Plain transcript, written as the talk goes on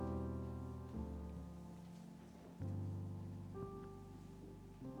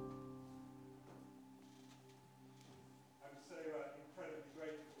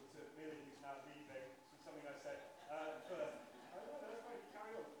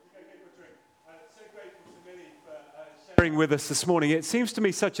Sharing with us this morning. It seems to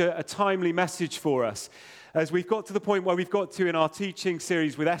me such a timely message for us as we've got to the point where we've got to in our teaching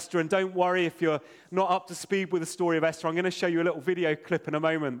series with Esther. And don't worry if you're not up to speed with the story of Esther. I'm going to show you a little video clip in a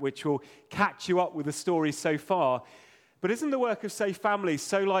moment which will catch you up with the story so far. But isn't the work of Safe Families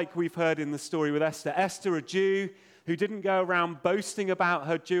so like we've heard in the story with Esther? Esther, a Jew who didn't go around boasting about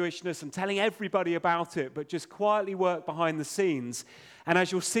her Jewishness and telling everybody about it, but just quietly worked behind the scenes. And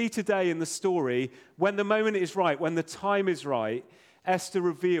as you'll see today in the story, when the moment is right, when the time is right, Esther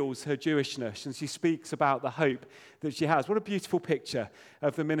reveals her Jewishness and she speaks about the hope that she has. What a beautiful picture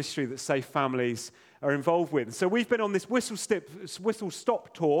of the ministry that Safe Families are involved with. So we've been on this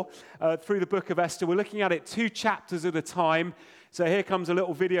whistle-stop tour through the book of Esther. We're looking at it 2 chapters at a time. So here comes a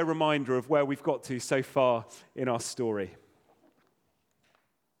little video reminder of where we've got to so far in our story.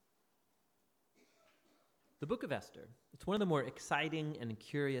 The book of Esther. It's one of the more exciting and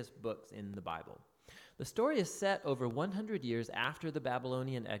curious books in the Bible. The story is set over 100 years after the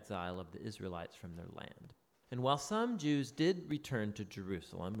Babylonian exile of the Israelites from their land. And while some Jews did return to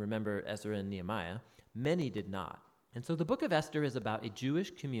Jerusalem, remember Ezra and Nehemiah, many did not. And so the book of Esther is about a Jewish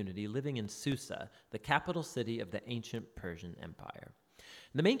community living in Susa, the capital city of the ancient Persian Empire.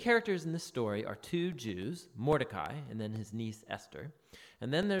 The main characters in this story are 2 Jews, Mordecai and then his niece Esther.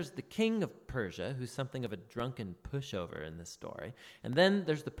 And then there's the king of Persia, who's something of a drunken pushover in this story. And then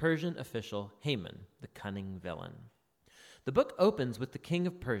there's the Persian official Haman, the cunning villain. The book opens with the king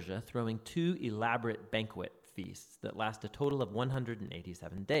of Persia throwing 2 elaborate banquet feasts that last a total of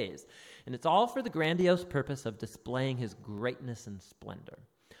 187 days. And it's all for the grandiose purpose of displaying his greatness and splendor.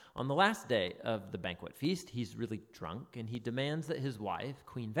 On the last day of the banquet feast, he's really drunk, and he demands that his wife,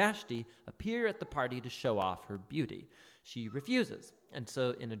 Queen Vashti, appear at the party to show off her beauty. She refuses, and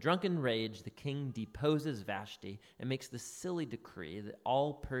so in a drunken rage, the king deposes Vashti and makes the silly decree that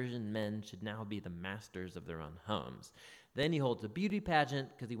all Persian men should now be the masters of their own homes. Then he holds a beauty pageant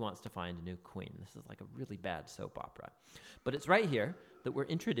because he wants to find a new queen. This is like a really bad soap opera. But it's right here that we're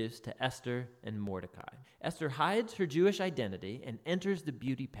introduced to Esther and Mordecai. Esther hides her Jewish identity and enters the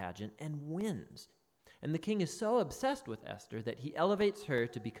beauty pageant and wins. And the king is so obsessed with Esther that he elevates her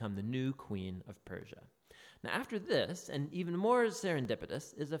to become the new queen of Persia. Now after this, and even more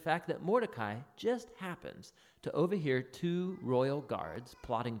serendipitous, is the fact that Mordecai just happens to overhear 2 royal guards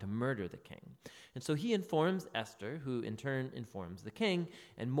plotting to murder the king. And so he informs Esther, who in turn informs the king,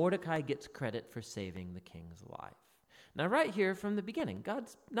 and Mordecai gets credit for saving the king's life. Now right here from the beginning,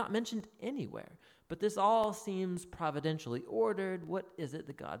 God's not mentioned anywhere, but this all seems providentially ordered. What is it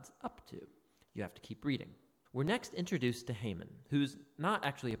that God's up to? You have to keep reading. We're next introduced to Haman, who's not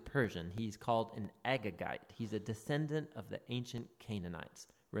actually a Persian. He's called an Agagite. He's a descendant of the ancient Canaanites.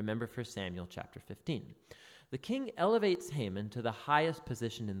 Remember 1 Samuel chapter 15. The king elevates Haman to the highest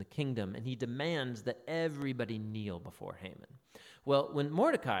position in the kingdom, and he demands that everybody kneel before Haman. Well, when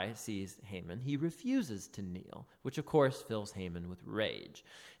Mordecai sees Haman, he refuses to kneel, which of course fills Haman with rage.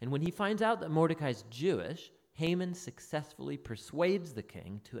 And when he finds out that Mordecai's Jewish, Haman successfully persuades the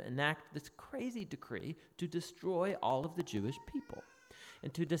king to enact this crazy decree to destroy all of the Jewish people.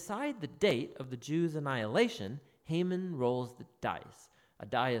 And to decide the date of the Jews' annihilation, Haman rolls the dice. A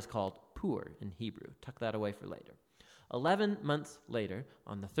die is called pur in Hebrew. Tuck that away for later. 11 months later,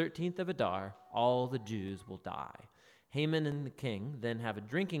 on the 13th of Adar, all the Jews will die. Haman and the king then have a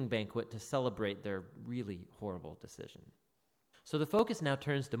drinking banquet to celebrate their really horrible decision. So the focus now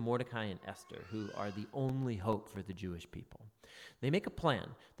turns to Mordecai and Esther, who are the only hope for the Jewish people. They make a plan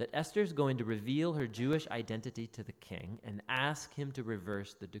that Esther's going to reveal her Jewish identity to the king and ask him to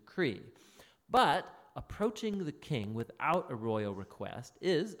reverse the decree. But approaching the king without a royal request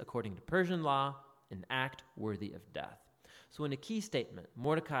is, according to Persian law, an act worthy of death. So in a key statement,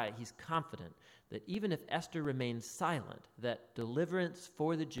 Mordecai, he's confident that even if Esther remains silent, that deliverance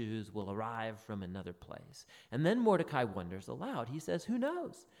for the Jews will arrive from another place. And then Mordecai wonders aloud. He says, who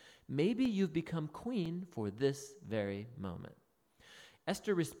knows? Maybe you've become queen for this very moment.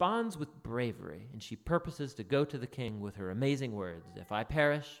 Esther responds with bravery, and she purposes to go to the king with her amazing words, if I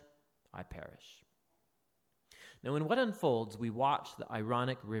perish, I perish. Now, in what unfolds, we watch the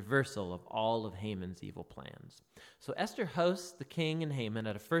ironic reversal of all of Haman's evil plans. So Esther hosts the king and Haman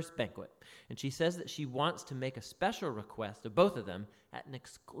at a first banquet, and she says that she wants to make a special request of both of them at an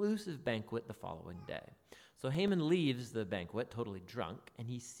exclusive banquet the following day. So Haman leaves the banquet totally drunk, and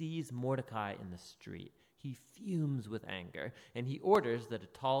he sees Mordecai in the street. He fumes with anger, and he orders that a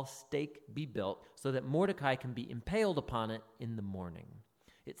tall stake be built so that Mordecai can be impaled upon it in the morning.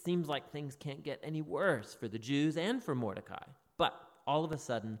 It seems like things can't get any worse for the Jews and for Mordecai. But all of a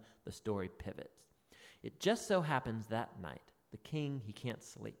sudden, the story pivots. It just so happens that night The king, he can't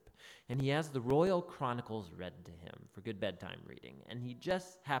sleep. And he has the royal chronicles read to him for good bedtime reading. And he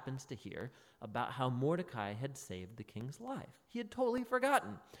just happens to hear about how Mordecai had saved the king's life. He had totally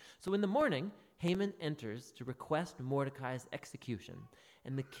forgotten. So in the morning, Haman enters to request Mordecai's execution.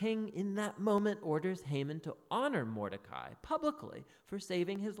 And the king in that moment orders Haman to honor Mordecai publicly for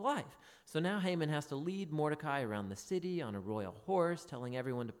saving his life. So now Haman has to lead Mordecai around the city on a royal horse, telling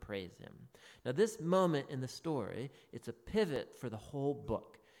everyone to praise him. Now this moment in the story, it's a pivot for the whole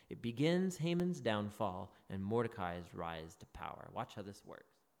book. It begins Haman's downfall and Mordecai's rise to power. Watch how this works.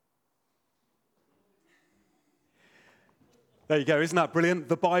 There you go. Isn't that brilliant?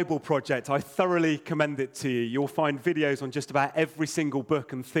 The Bible Project. I thoroughly commend it to you. You'll find videos on just about every single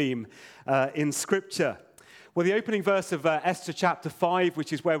book and theme in Scripture. Well, the opening verse of Esther chapter 5,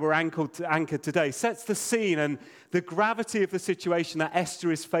 which is where we're anchored today, sets the scene and the gravity of the situation that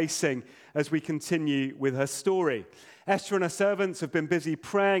Esther is facing as we continue with her story. Esther and her servants have been busy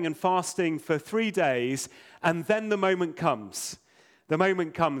praying and fasting for 3 days, and then the moment comes. The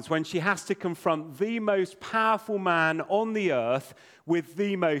moment comes when she has to confront the most powerful man on the earth with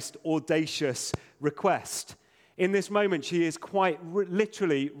the most audacious request. In this moment, she is quite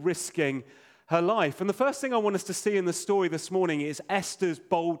literally risking her life. And the first thing I want us to see in the story this morning is Esther's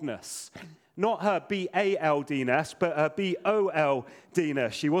boldness. Not her B-A-L-D-ness, but her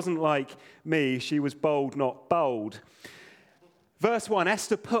B-O-L-D-ness. She wasn't like me. She was bold, not bold. Verse 1,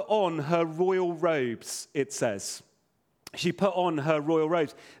 Esther put on her royal robes, it says. She put on her royal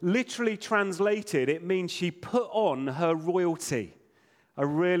robes. Literally translated, it means she put on her royalty. I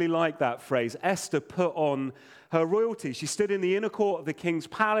really like that phrase. Esther put on her royalty. She stood in the inner court of the king's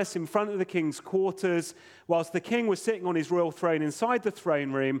palace in front of the king's quarters, whilst the king was sitting on his royal throne inside the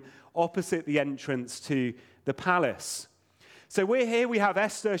throne room opposite the entrance to the palace. So we're here, we have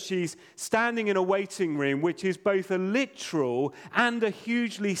Esther. She's standing in a waiting room, which is both a literal and a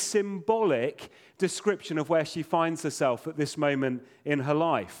hugely symbolic description of where she finds herself at this moment in her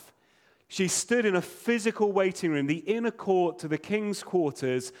life. She stood in a physical waiting room, the inner court to the king's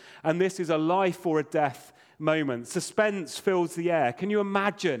quarters, and this is a life or a death moment. Suspense fills the air. Can you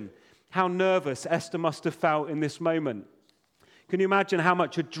imagine how nervous Esther must have felt in this moment? Can you imagine how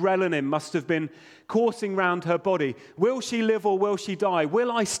much adrenaline must have been coursing round her body? Will she live or will she die? Will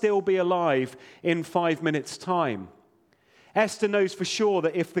I still be alive in 5 minutes' time? Esther knows for sure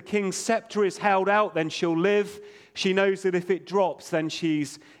that if the king's scepter is held out, then she'll live. She knows that if it drops, then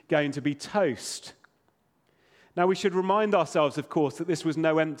she's going to be toast. Now, we should remind ourselves, of course, that this was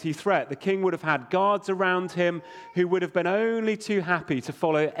no empty threat. The king would have had guards around him who would have been only too happy to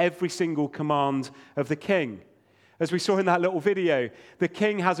follow every single command of the king. As we saw in that little video, the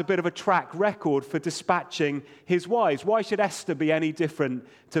king has a bit of a track record for dispatching his wives. Why should Esther be any different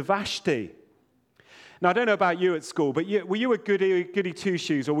to Vashti? Now, I don't know about you at school, but were you a goody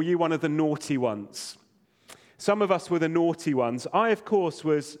two-shoes, or were you one of the naughty ones? Some of us were the naughty ones. I, of course,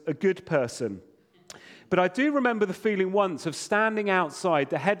 was a good person. But I do remember the feeling once of standing outside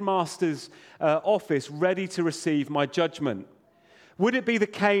the headmaster's office ready to receive my judgment. Would it be the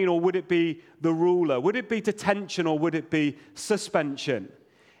cane or would it be the ruler? Would it be detention or would it be suspension?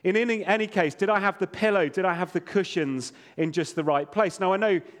 In any case, did I have the pillow? Did I have the cushions in just the right place? Now, I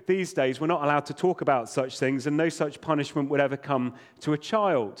know these days we're not allowed to talk about such things, and no such punishment would ever come to a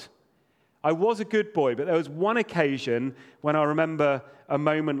child. I was a good boy, but there was one occasion when I remember a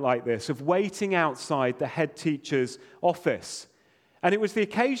moment like this, of waiting outside the head teacher's office. And it was the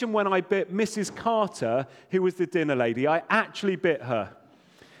occasion when I bit Mrs. Carter, who was the dinner lady. I actually bit her.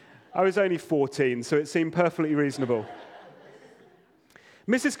 I was only 14, so it seemed perfectly reasonable.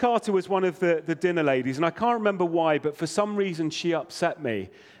 Mrs. Carter was one of the dinner ladies, and I can't remember why, but for some reason she upset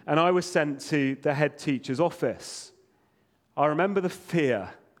me, and I was sent to the head teacher's office. I remember the fear.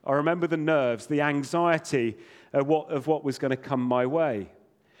 I remember the nerves, the anxiety of what was going to come my way.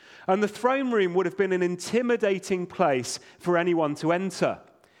 And the throne room would have been an intimidating place for anyone to enter.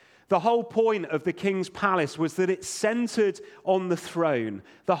 The whole point of the king's palace was that it centered on the throne.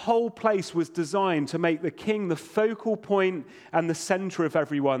 The whole place was designed to make the king the focal point and the center of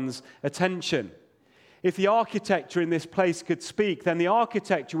everyone's attention. If the architecture in this place could speak, then the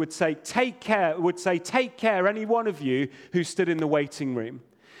architecture would say, take care, any one of you who stood in the waiting room.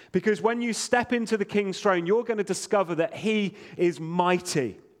 Because when you step into the king's throne, you're going to discover that he is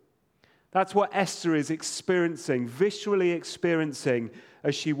mighty. That's what Esther is experiencing, viscerally experiencing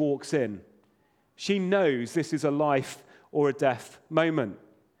as she walks in. She knows this is a life or a death moment.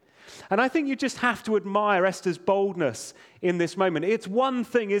 And I think you just have to admire Esther's boldness in this moment. It's one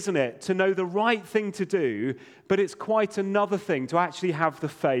thing, isn't it, to know the right thing to do, but it's quite another thing to actually have the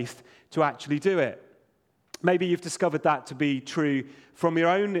faith to actually do it. Maybe you've discovered that to be true from your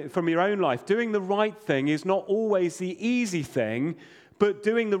own life. Doing the right thing is not always the easy thing, but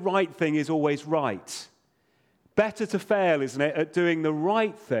doing the right thing is always right. Better to fail, isn't it, at doing the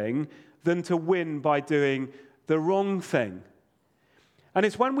right thing than to win by doing the wrong thing. And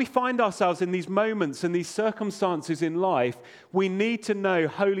it's when we find ourselves in these moments and these circumstances in life, we need to know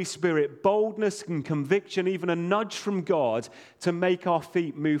Holy Spirit, boldness and conviction, even a nudge from God to make our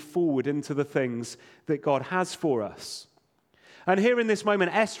feet move forward into the things that God has for us. And here in this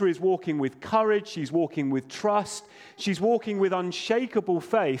moment, Esther is walking with courage, she's walking with trust, she's walking with unshakable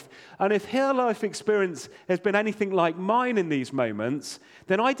faith. And if her life experience has been anything like mine in these moments,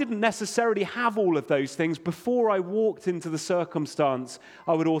 then I didn't necessarily have all of those things before I walked into the circumstance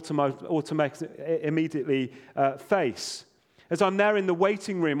I would immediately face. As I'm there in the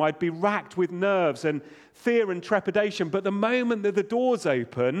waiting room, I'd be racked with nerves and fear and trepidation. But the moment that the doors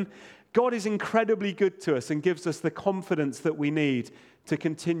open, God is incredibly good to us and gives us the confidence that we need to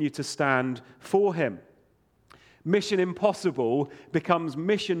continue to stand for him. Mission impossible becomes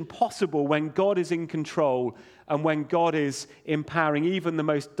mission possible when God is in control and when God is empowering even the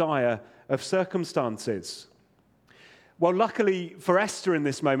most dire of circumstances. Well, luckily for Esther in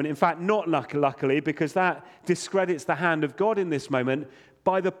this moment, in fact, not luckily, because that discredits the hand of God in this moment,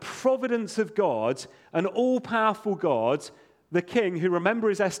 by the providence of God, an all-powerful God, the king, who, remember,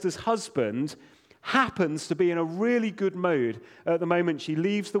 is Esther's husband, happens to be in a really good mood at the moment she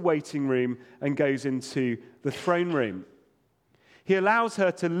leaves the waiting room and goes into the throne room. He allows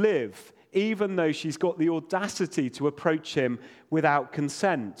her to live, even though she's got the audacity to approach him without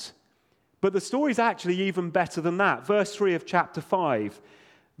consent. But the story's actually even better than that. Verse 3 of chapter 5,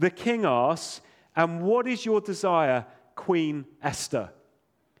 the king asks, "And what is your desire, Queen Esther?"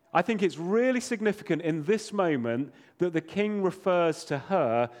 I think it's really significant in this moment that the king refers to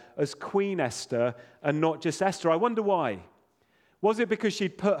her as Queen Esther and not just Esther. I wonder why. Was it because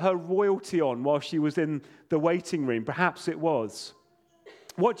she'd put her royalty on while she was in the waiting room? Perhaps it was.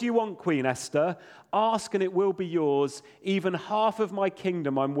 "What do you want, Queen Esther? Ask and it will be yours. Even half of my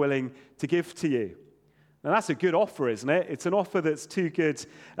kingdom I'm willing to give to you." Now that's a good offer, isn't it? It's an offer that's too good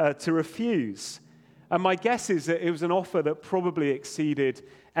to refuse. And my guess is that it was an offer that probably exceeded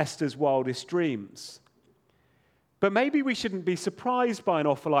Esther's wildest dreams. But maybe we shouldn't be surprised by an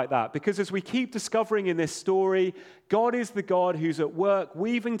offer like that, because as we keep discovering in this story, God is the God who's at work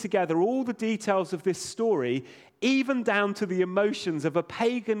weaving together all the details of this story, even down to the emotions of a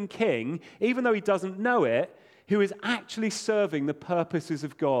pagan king, even though he doesn't know it, who is actually serving the purposes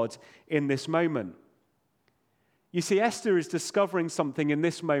of God in this moment. You see, Esther is discovering something in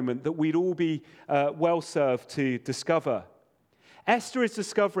this moment that we'd all be well served to discover. Esther is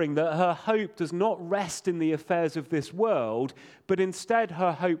discovering that her hope does not rest in the affairs of this world, but instead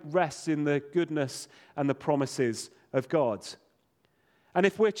her hope rests in the goodness and the promises of God. And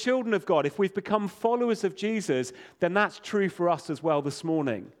if we're children of God, if we've become followers of Jesus, then that's true for us as well this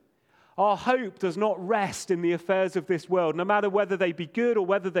morning. Our hope does not rest in the affairs of this world, no matter whether they be good or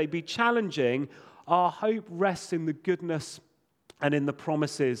whether they be challenging. Our hope rests in the goodness and in the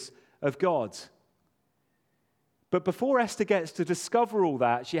promises of God. But before Esther gets to discover all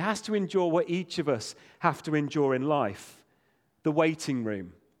that, she has to endure what each of us have to endure in life, the waiting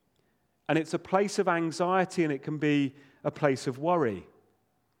room. And it's a place of anxiety and it can be a place of worry.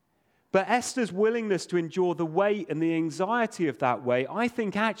 But Esther's willingness to endure the weight and the anxiety of that way, I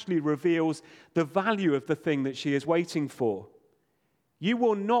think actually reveals the value of the thing that she is waiting for. You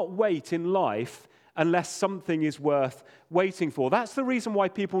will not wait in life unless something is worth waiting for. That's the reason why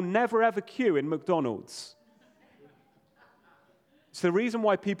people never ever queue in McDonald's. It's the reason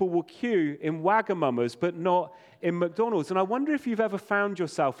why people will queue in Wagamama's but not in McDonald's. And I wonder if you've ever found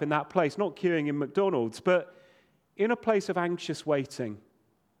yourself in that place, not queuing in McDonald's, but in a place of anxious waiting.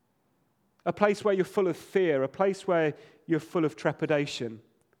 A place where you're full of fear, a place where you're full of trepidation.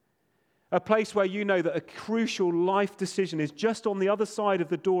 A place where you know that a crucial life decision is just on the other side of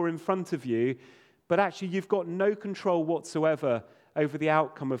the door in front of you, but actually you've got no control whatsoever over the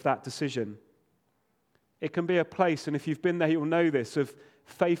outcome of that decision. It can be a place, and if you've been there, you'll know this, of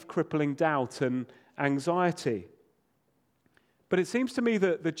faith-crippling doubt and anxiety. But it seems to me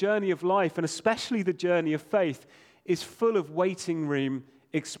that the journey of life, and especially the journey of faith, is full of waiting room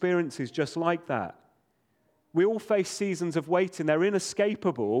experiences just like that. We all face seasons of waiting. They're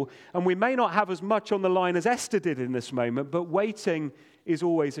inescapable, and we may not have as much on the line as Esther did in this moment, but waiting is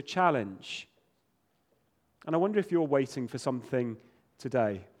always a challenge. And I wonder if you're waiting for something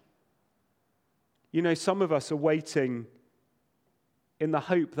today. You know, some of us are waiting in the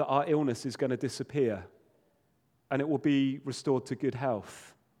hope that our illness is going to disappear and it will be restored to good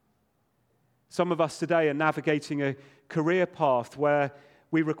health. Some of us today are navigating a career path where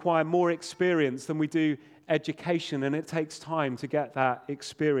we require more experience than we do education, and it takes time to get that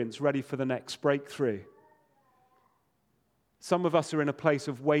experience ready for the next breakthrough. Some of us are in a place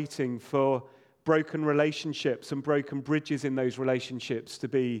of waiting for broken relationships and broken bridges in those relationships to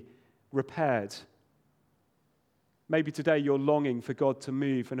be repaired. Maybe today you're longing for God to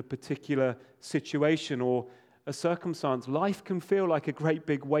move in a particular situation or a circumstance. Life can feel like a great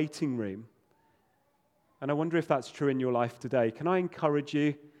big waiting room. And I wonder if that's true in your life today. Can I encourage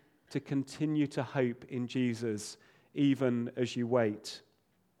you to continue to hope in Jesus even as you wait?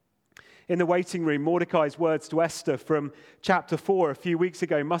 In the waiting room, Mordecai's words to Esther from chapter 4 a few weeks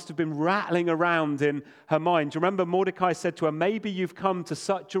ago must have been rattling around in her mind. Do you remember Mordecai said to her, maybe you've come to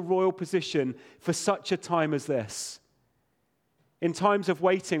such a royal position for such a time as this. In times of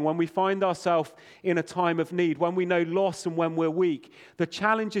waiting, when we find ourselves in a time of need, when we know loss and when we're weak, the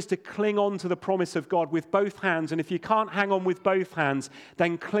challenge is to cling on to the promise of God with both hands. And if you can't hang on with both hands,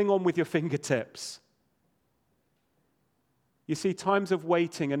 then cling on with your fingertips. You see, times of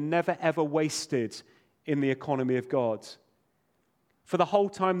waiting are never, ever wasted in the economy of God. For the whole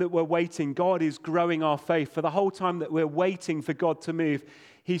time that we're waiting, God is growing our faith. For the whole time that we're waiting for God to move,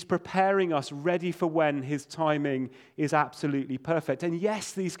 He's preparing us ready for when His timing is absolutely perfect. And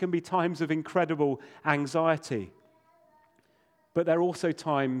yes, these can be times of incredible anxiety, but they're also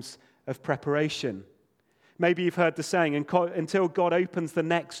times of preparation. Maybe you've heard the saying, until God opens the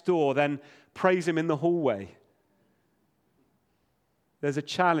next door, then praise Him in the hallway. There's a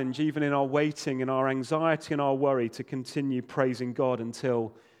challenge even in our waiting and our anxiety and our worry to continue praising God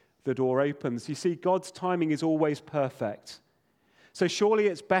until the door opens. You see, God's timing is always perfect. So surely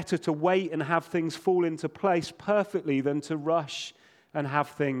it's better to wait and have things fall into place perfectly than to rush and have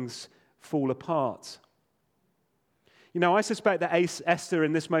things fall apart. You know, I suspect that Esther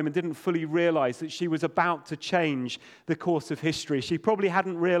in this moment didn't fully realize that she was about to change the course of history. She probably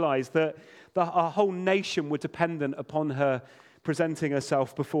hadn't realized that our whole nation were dependent upon her presenting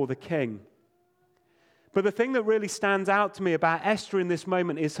herself before the king. But the thing that really stands out to me about Esther in this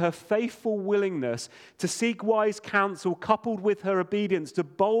moment is her faithful willingness to seek wise counsel coupled with her obedience to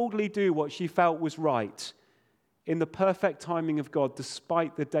boldly do what she felt was right in the perfect timing of God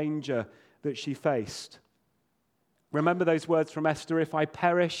despite the danger that she faced. Remember those words from Esther, if I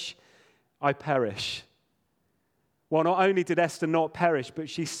perish, I perish. Well, not only did Esther not perish, but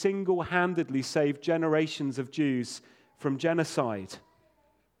she single-handedly saved generations of Jews from genocide.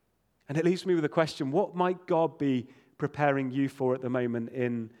 And it leaves me with a question, what might God be preparing you for at the moment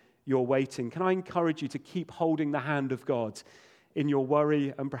in your waiting? Can I encourage you to keep holding the hand of God in your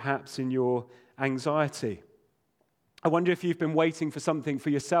worry and perhaps in your anxiety? I wonder if you've been waiting for something for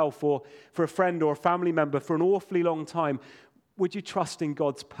yourself or for a friend or a family member for an awfully long time. Would you trust in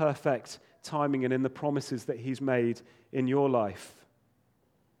God's perfect timing and in the promises that He's made in your life?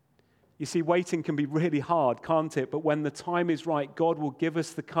 You see, waiting can be really hard, can't it? But when the time is right, God will give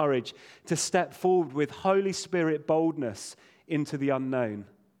us the courage to step forward with Holy Spirit boldness into the unknown.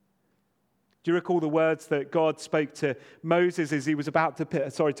 Do you recall the words that God spoke to Moses as he was about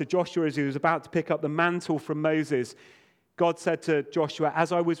to to Joshua as he was about to pick up the mantle from Moses? God said to Joshua,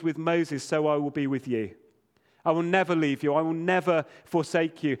 as I was with Moses, so I will be with you. I will never leave you. I will never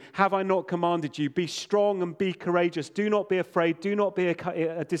forsake you. Have I not commanded you? Be strong and be courageous. Do not be afraid. Do not be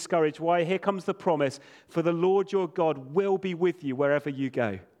discouraged. Why? Here comes the promise. For the Lord your God will be with you wherever you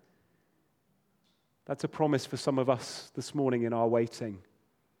go. That's a promise for some of us this morning in our waiting.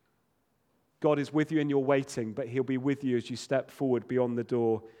 God is with you in your waiting, but He'll be with you as you step forward beyond the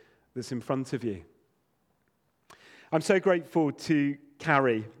door that's in front of you. I'm so grateful to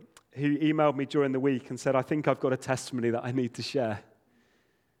Carrie, who emailed me during the week and said, I think I've got a testimony that I need to share.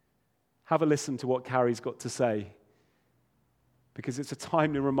 Have a listen to what Carrie's got to say, because it's a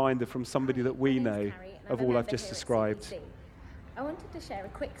timely reminder from somebody that we know of all I've just described. I wanted to share a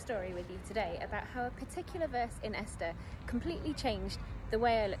quick story with you today about how a particular verse in Esther completely changed the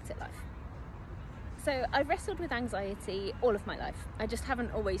way I looked at life. So I've wrestled with anxiety all of my life. I just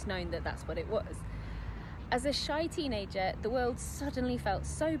haven't always known that that's what it was. As a shy teenager, the world suddenly felt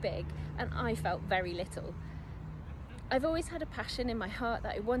so big and I felt very little. I've always had a passion in my heart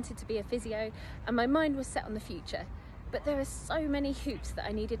that I wanted to be a physio and my mind was set on the future. But there are so many hoops that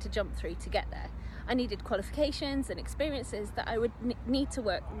I needed to jump through to get there. I needed qualifications and experiences that I would need to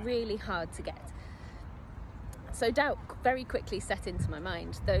work really hard to get. So doubt very quickly set into my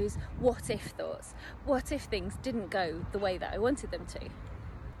mind, those what-if thoughts. What if things didn't go the way that I wanted them to?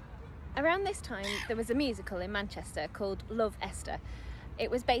 Around this time, there was a musical in Manchester called Love, Esther. It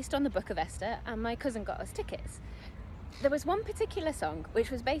was based on the Book of Esther, and my cousin got us tickets. There was one particular song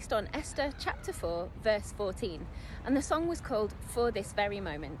which was based on Esther chapter 4, verse 14, and the song was called For This Very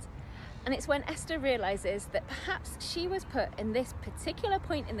Moment. And it's when Esther realises that perhaps she was put in this particular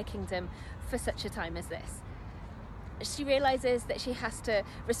point in the kingdom for such a time as this. She realises that she has to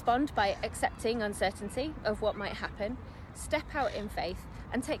respond by accepting uncertainty of what might happen, step out in faith,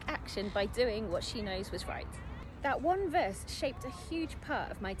 and take action by doing what she knows was right. That one verse shaped a huge part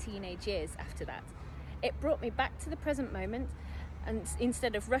of my teenage years after that. It brought me back to the present moment, and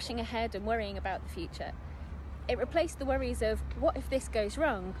instead of rushing ahead and worrying about the future, it replaced the worries of what if this goes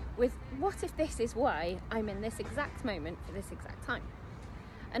wrong with what if this is why I'm in this exact moment for this exact time.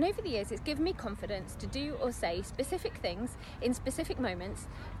 And over the years, it's given me confidence to do or say specific things in specific moments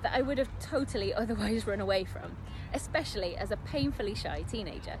that I would have totally otherwise run away from, especially as a painfully shy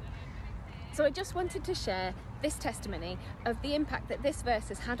teenager. So I just wanted to share this testimony of the impact that this verse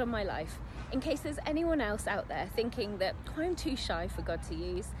has had on my life, in case there's anyone else out there thinking that I'm too shy for God to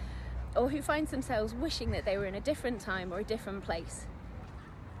use, or who finds themselves wishing that they were in a different time or a different place.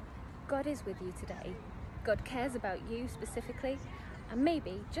 God is with you today. God cares about you specifically, and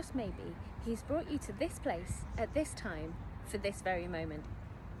maybe, just maybe, He's brought you to this place at this time for this very moment.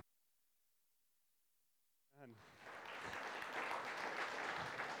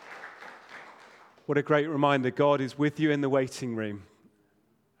 What a great reminder. God is with you in the waiting room,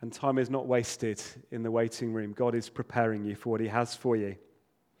 and time is not wasted in the waiting room. God is preparing you for what He has for you.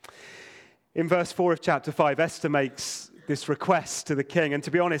 In verse 4 of chapter 5, Esther makes this request to the king, and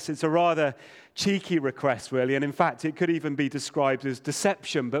to be honest, it's a rather cheeky request, really, and in fact, it could even be described as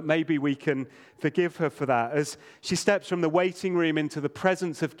deception, but maybe we can forgive her for that. As she steps from the waiting room into the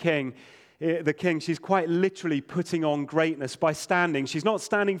presence of the king, she's quite literally putting on greatness by standing. She's not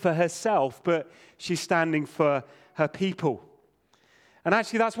standing for herself, but she's standing for her people. And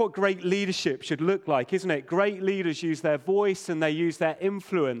actually, that's what great leadership should look like, isn't it? Great leaders use their voice and they use their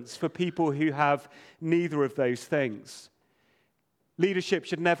influence for people who have neither of those things. Leadership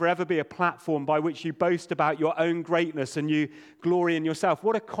should never, ever be a platform by which you boast about your own greatness and you glory in yourself.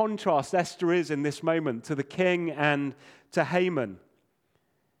 What a contrast Esther is in this moment to the king and to Haman.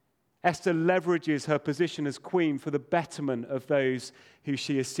 Esther leverages her position as queen for the betterment of those who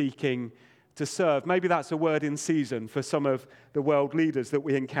she is seeking to serve. Maybe that's a word in season for some of the world leaders that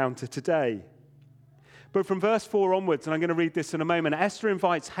we encounter today. But from verse 4 onwards, and I'm going to read this in a moment, Esther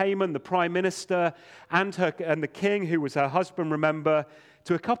invites Haman, the prime minister, and the king, who was her husband, remember,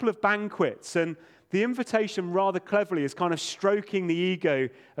 to a couple of banquets. And the invitation, rather cleverly, is kind of stroking the ego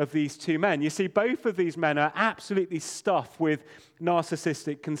of these two men. You see, both of these men are absolutely stuffed with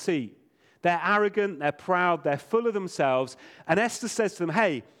narcissistic conceit. They're arrogant, they're proud, they're full of themselves. And Esther says to them,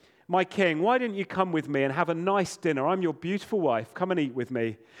 hey, my king, why don't you come with me and have a nice dinner? I'm your beautiful wife. Come and eat with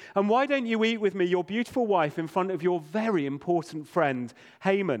me. And why don't you eat with me, your beautiful wife, in front of your very important friend,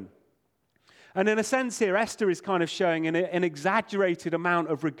 Haman? And in a sense here, Esther is kind of showing an exaggerated amount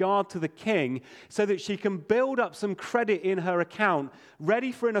of regard to the king so that she can build up some credit in her account,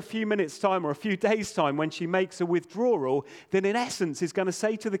 ready for in a few minutes' time or a few days' time when she makes a withdrawal, that in essence is going to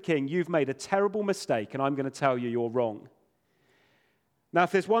say to the king, you've made a terrible mistake and I'm going to tell you you're wrong. Now,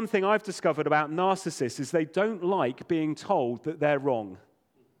 if there's one thing I've discovered about narcissists is they don't like being told that they're wrong.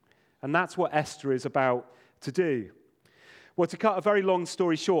 And that's what Esther is about to do. Well, to cut a very long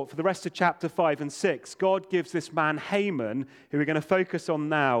story short, for the rest of chapter 5 and 6, God gives this man Haman, who we're going to focus on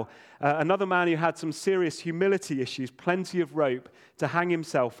now, another man who had some serious humility issues, plenty of rope to hang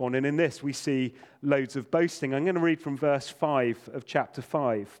himself on. And in this, we see loads of boasting. I'm going to read from verse 5 of chapter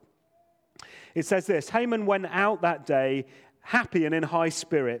 5. It says this, Haman went out that day happy and in high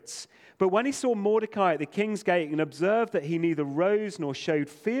spirits. But when he saw Mordecai at the king's gate and observed that he neither rose nor showed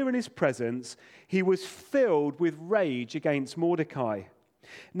fear in his presence, he was filled with rage against Mordecai.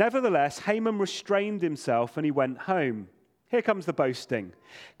 Nevertheless, Haman restrained himself and he went home. Here comes the boasting.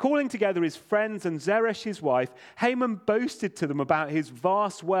 Calling together his friends and Zeresh his wife, Haman boasted to them about his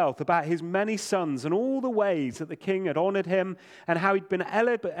vast wealth, about his many sons, and all the ways that the king had honored him, and how he'd been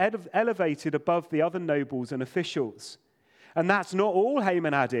elevated above the other nobles and officials. And that's not all,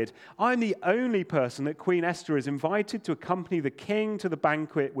 Haman added. I'm the only person that Queen Esther has invited to accompany the king to the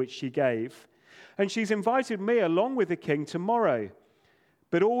banquet which she gave. And she's invited me along with the king tomorrow.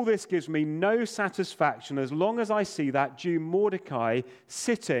 But all this gives me no satisfaction as long as I see that Jew Mordecai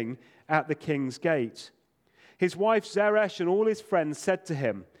sitting at the king's gate. His wife Zeresh and all his friends said to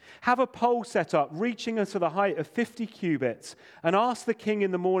him, have a pole set up reaching to the height of 50 cubits and ask the king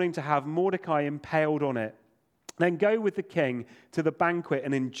in the morning to have Mordecai impaled on it. Then go with the king to the banquet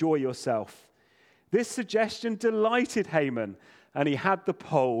and enjoy yourself. This suggestion delighted Haman, and he had the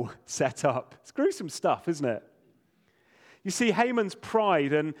pole set up. It's gruesome stuff, isn't it? You see, Haman's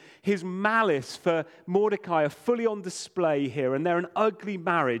pride and his malice for Mordecai are fully on display here, and they're an ugly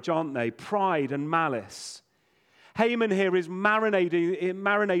marriage, aren't they? Pride and malice. Haman here is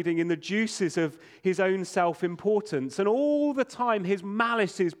marinating in the juices of his own self-importance, and all the time his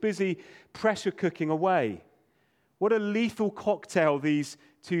malice is busy pressure cooking away. What a lethal cocktail these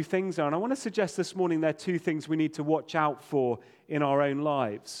two things are. And I want to suggest this morning there are two things we need to watch out for in our own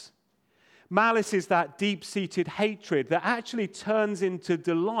lives. Malice is that deep-seated hatred that actually turns into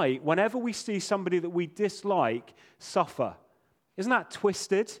delight whenever we see somebody that we dislike suffer. Isn't that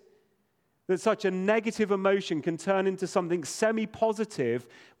twisted? That such a negative emotion can turn into something semi-positive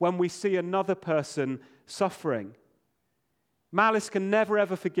when we see another person suffering. Malice can never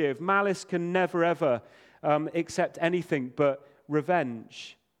ever forgive. Malice can never ever accept anything but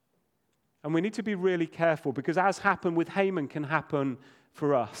revenge. And we need to be really careful, because as happened with Haman can happen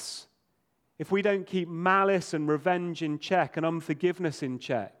for us. If we don't keep malice and revenge in check and unforgiveness in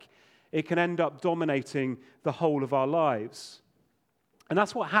check, it can end up dominating the whole of our lives. And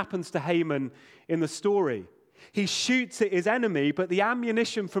that's what happens to Haman in the story. He shoots at his enemy, but the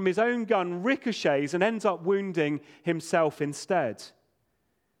ammunition from his own gun ricochets and ends up wounding himself instead.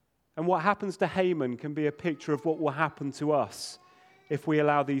 And what happens to Haman can be a picture of what will happen to us if we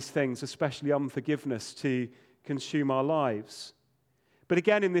allow these things, especially unforgiveness, to consume our lives. But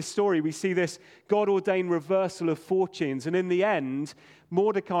again, in this story, we see this God-ordained reversal of fortunes. And in the end,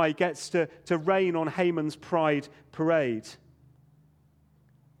 Mordecai gets to rain on Haman's pride parade.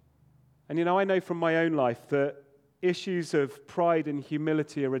 And I know from my own life that issues of pride and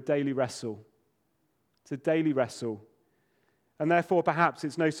humility are a daily wrestle. It's a daily wrestle. And therefore, perhaps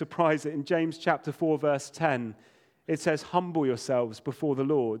it's no surprise that in James chapter 4, verse 10, it says, "Humble yourselves before the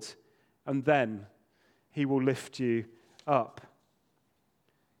Lord, and then he will lift you up."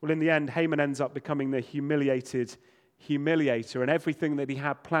 Well, in the end, Haman ends up becoming the humiliated humiliator, and everything that he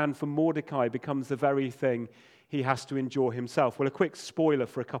had planned for Mordecai becomes the very thing he has to endure himself. Well, a quick spoiler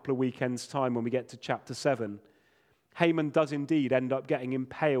for a couple of weekends' time when we get to chapter 7. Haman does indeed end up getting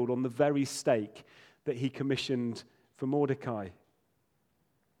impaled on the very stake that he commissioned for Mordecai.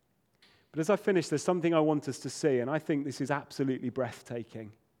 But as I finish, there's something I want us to see, and I think this is absolutely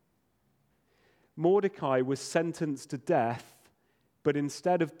breathtaking. Mordecai was sentenced to death, but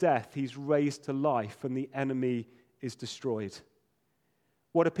instead of death, he's raised to life, and the enemy is destroyed.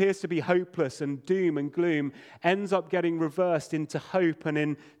 What appears to be hopeless and doom and gloom ends up getting reversed into hope and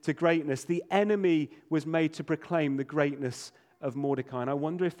into greatness. The enemy was made to proclaim the greatness of Mordecai. And I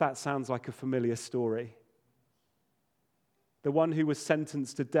wonder if that sounds like a familiar story. The one who was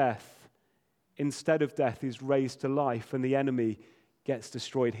sentenced to death, instead of death, is raised to life, and the enemy gets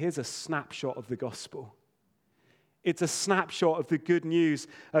destroyed. Here's a snapshot of the gospel. It's a snapshot of the good news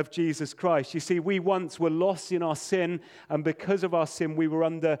of Jesus Christ. You see, we once were lost in our sin, and because of our sin, we were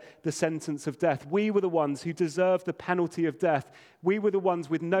under the sentence of death. We were the ones who deserved the penalty of death. We were the ones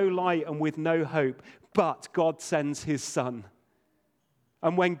with no light and with no hope, but God sends his Son.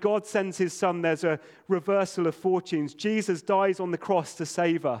 And when God sends his Son, there's a reversal of fortunes. Jesus dies on the cross to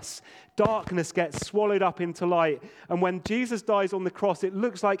save us. Darkness gets swallowed up into light. And when Jesus dies on the cross, it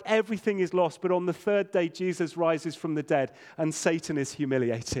looks like everything is lost. But on the third day, Jesus rises from the dead and Satan is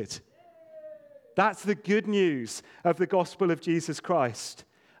humiliated. That's the good news of the gospel of Jesus Christ.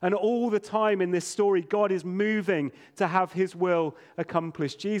 And all the time in this story, God is moving to have his will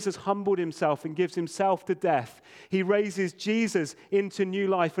accomplished. Jesus humbled himself and gives himself to death. He raises Jesus into new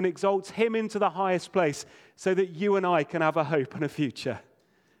life and exalts him into the highest place so that you and I can have a hope and a future.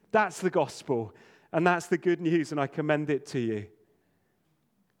 That's the gospel, and that's the good news, and I commend it to you.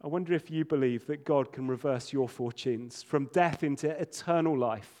 I wonder if you believe that God can reverse your fortunes from death into eternal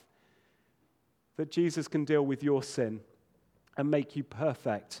life, that Jesus can deal with your sin and make you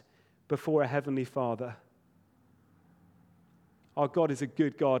perfect before a heavenly Father. Our God is a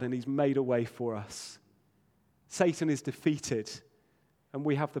good God, and he's made a way for us. Satan is defeated, and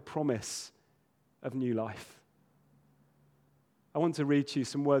we have the promise of new life. I want to read to you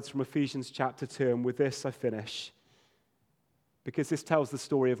some words from Ephesians chapter 2, and with this I finish, because this tells the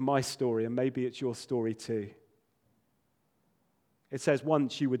story of my story, and maybe it's your story too. It says,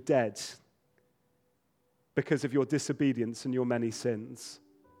 "Once you were dead because of your disobedience and your many sins.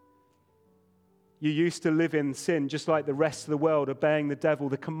 You used to live in sin just like the rest of the world, obeying the devil,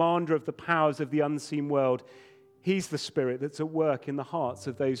 the commander of the powers of the unseen world. He's the spirit that's at work in the hearts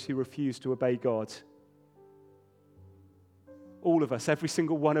of those who refuse to obey God." All of us, every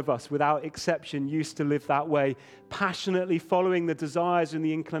single one of us, without exception, used to live that way, passionately following the desires and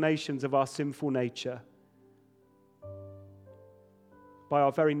the inclinations of our sinful nature. By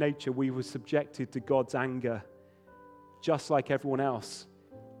our very nature, we were subjected to God's anger just like everyone else.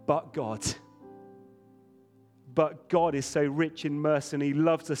 But God. But God is so rich in mercy, and he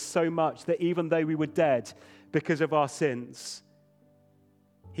loves us so much that even though we were dead because of our sins,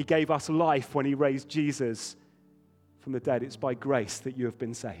 he gave us life when he raised Jesus from the dead. It's by grace that you have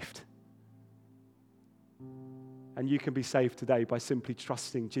been saved. And you can be saved today by simply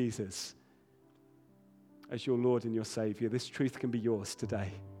trusting Jesus as your Lord and your Savior. This truth can be yours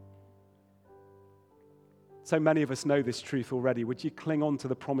today. So many of us know this truth already. Would you cling on to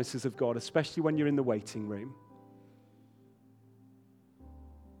the promises of God, especially when you're in the waiting room?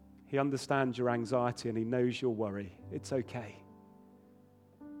 He understands your anxiety and he knows your worry. It's okay.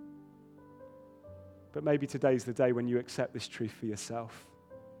 But maybe today's the day when you accept this truth for yourself.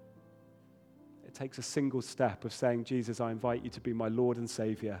 It takes a single step of saying, Jesus, I invite you to be my Lord and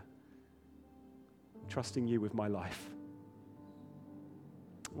Savior. I'm trusting you with my life.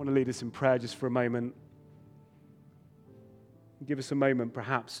 I want to lead us in prayer just for a moment. Give us a moment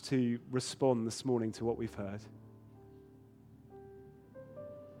perhaps to respond this morning to what we've heard.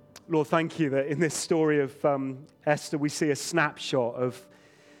 Lord, thank you that in this story of Esther, we see a snapshot of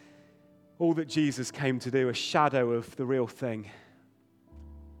all that Jesus came to do, a shadow of the real thing.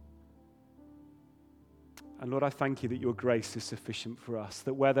 And Lord, I thank you that your grace is sufficient for us,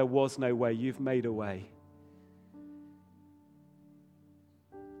 that where there was no way, you've made a way.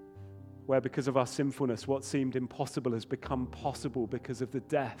 Where because of our sinfulness, what seemed impossible has become possible because of the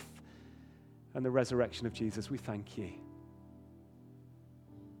death and the resurrection of Jesus. We thank you.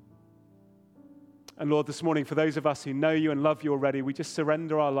 And Lord, this morning, for those of us who know you and love you already, we just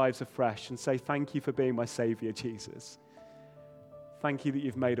surrender our lives afresh and say, thank you for being my Savior, Jesus. Thank you that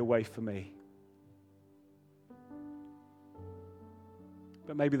you've made a way for me.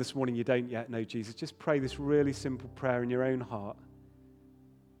 But maybe this morning you don't yet know Jesus. Just pray this really simple prayer in your own heart.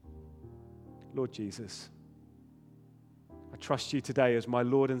 Lord Jesus, I trust you today as my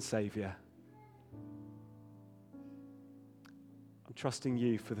Lord and Savior. I'm trusting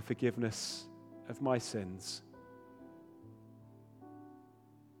you for the forgiveness of my sins.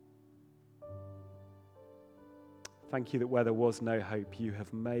 Thank you that where there was no hope, you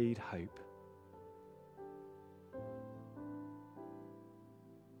have made hope.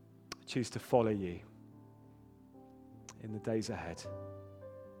 I choose to follow you in the days ahead.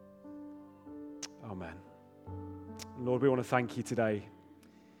 Amen. Lord, we want to thank you today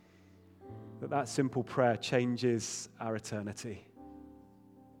that simple prayer changes our eternity.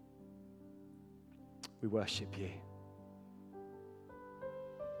 We worship you.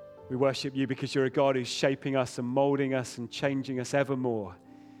 We worship you because you're a God who's shaping us and molding us and changing us ever more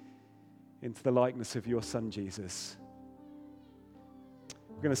into the likeness of your Son, Jesus.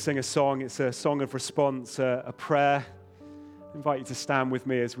 We're going to sing a song. It's a song of response, a prayer. I invite you to stand with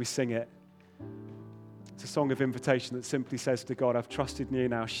me as we sing it. It's a song of invitation that simply says to God, I've trusted in you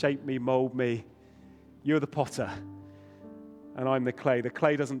now. Shape me, mold me. You're the potter, and I'm the clay. The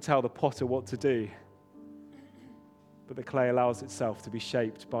clay doesn't tell the potter what to do, but the clay allows itself to be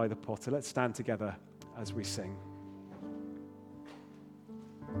shaped by the potter. Let's stand together as we sing.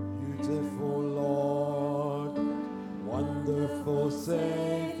 Beautiful Lord, wonderful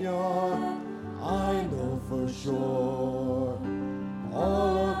Savior, I know for sure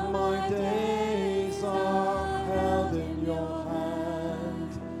all of my days are held in your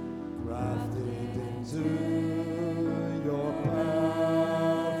hand, grafted into your perfect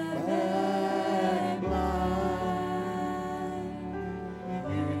plan.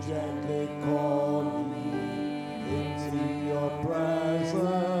 You gently call me into your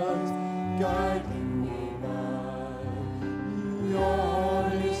presence, guiding me by your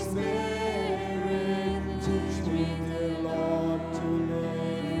Holy Spirit. Teach me, dear Lord, to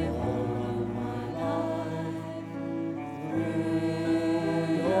live for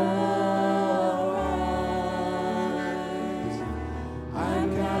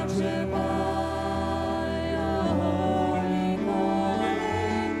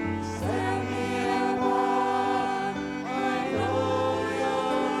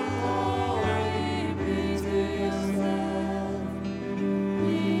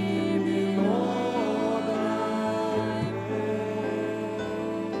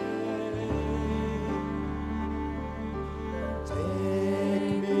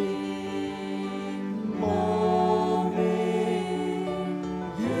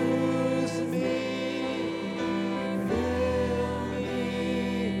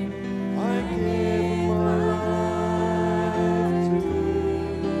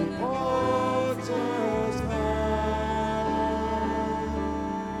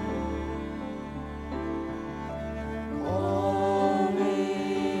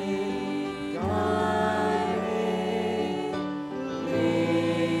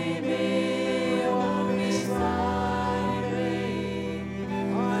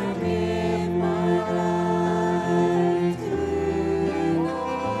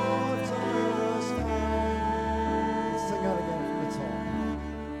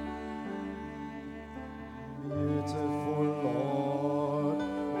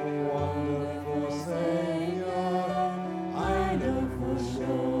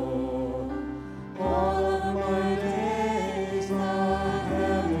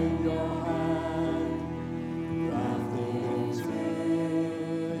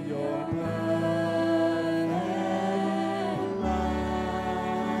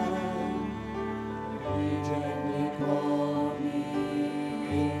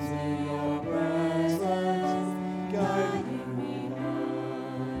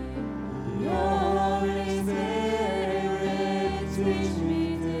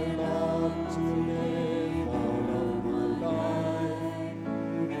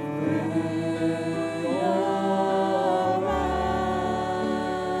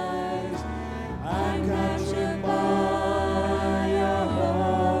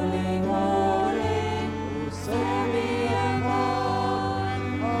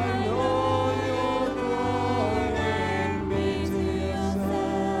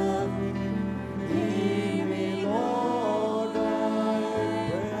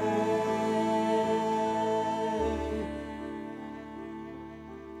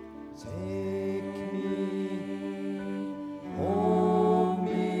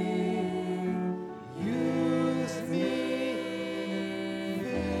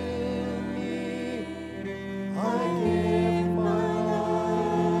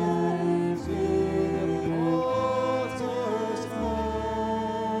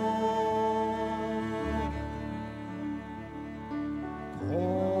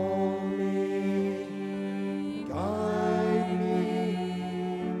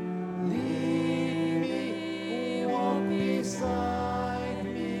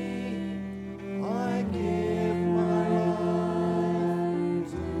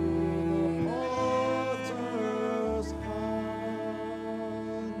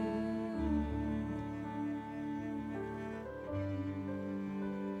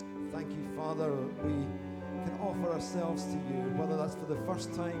thank you, Father, we can offer ourselves to you, whether that's for the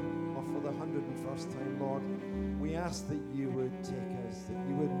first time or for the 101st time, Lord. We ask that you would take us, that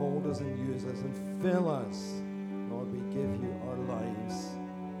you would mold us and use us and fill us. Lord, we give you our lives.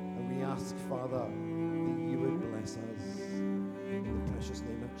 And we ask, Father, that you would bless us. In the precious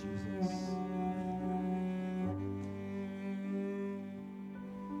name of Jesus.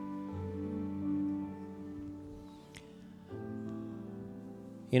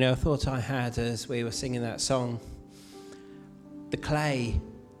 You know, a thought I had as we were singing that song, the clay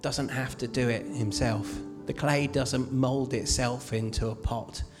doesn't have to do it himself. The clay doesn't mold itself into a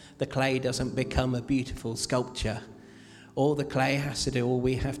pot. The clay doesn't become a beautiful sculpture. All the clay has to do, all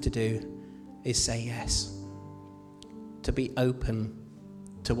we have to do is say yes. To be open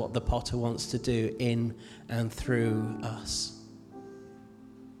to what the potter wants to do in and through us.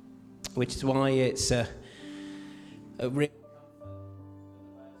 Which is why it's a real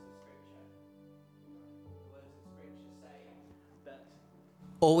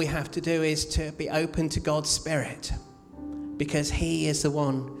all we have to do is to be open to God's Spirit, because He is the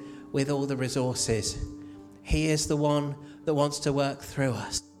one with all the resources. He is the one that wants to work through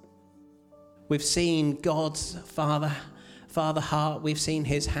us. We've seen God's Father heart. We've seen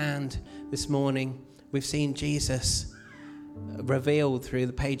His hand this morning. We've seen Jesus revealed through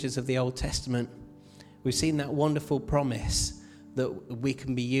the pages of the Old Testament. We've seen that wonderful promise that we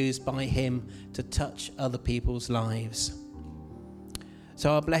can be used by Him to touch other people's lives. So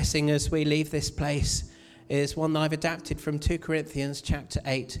our blessing as we leave this place is one that I've adapted from 2 Corinthians chapter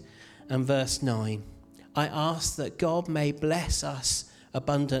 8 and verse 9. I ask that God may bless us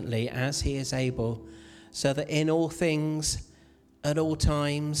abundantly as He is able, so that in all things, at all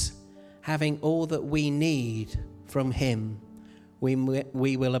times, having all that we need from Him, we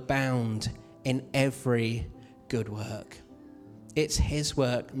will abound in every good work. It's His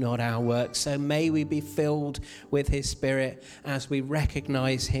work, not our work. So may we be filled with His Spirit as we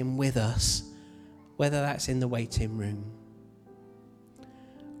recognize Him with us, whether that's in the waiting room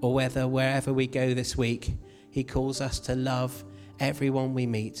or whether wherever we go this week, He calls us to love everyone we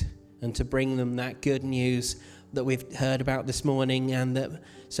meet and to bring them that good news that we've heard about this morning and that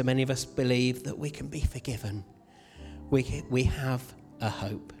so many of us believe that we can be forgiven. We have a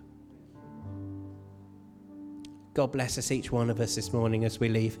hope. God bless us, each one of us this morning as we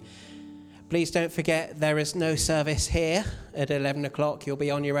leave. Please don't forget there is no service here at 11 o'clock. You'll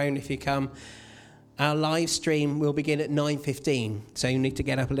be on your own if you come. Our live stream will begin at 9:15, so you need to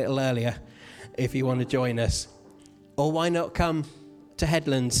get up a little earlier if you want to join us. Or why not come to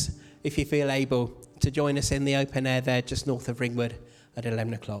Headlands if you feel able to join us in the open air there just north of Ringwood at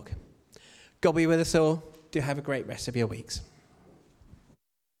 11 o'clock. God be with us all. Do have a great rest of your weeks.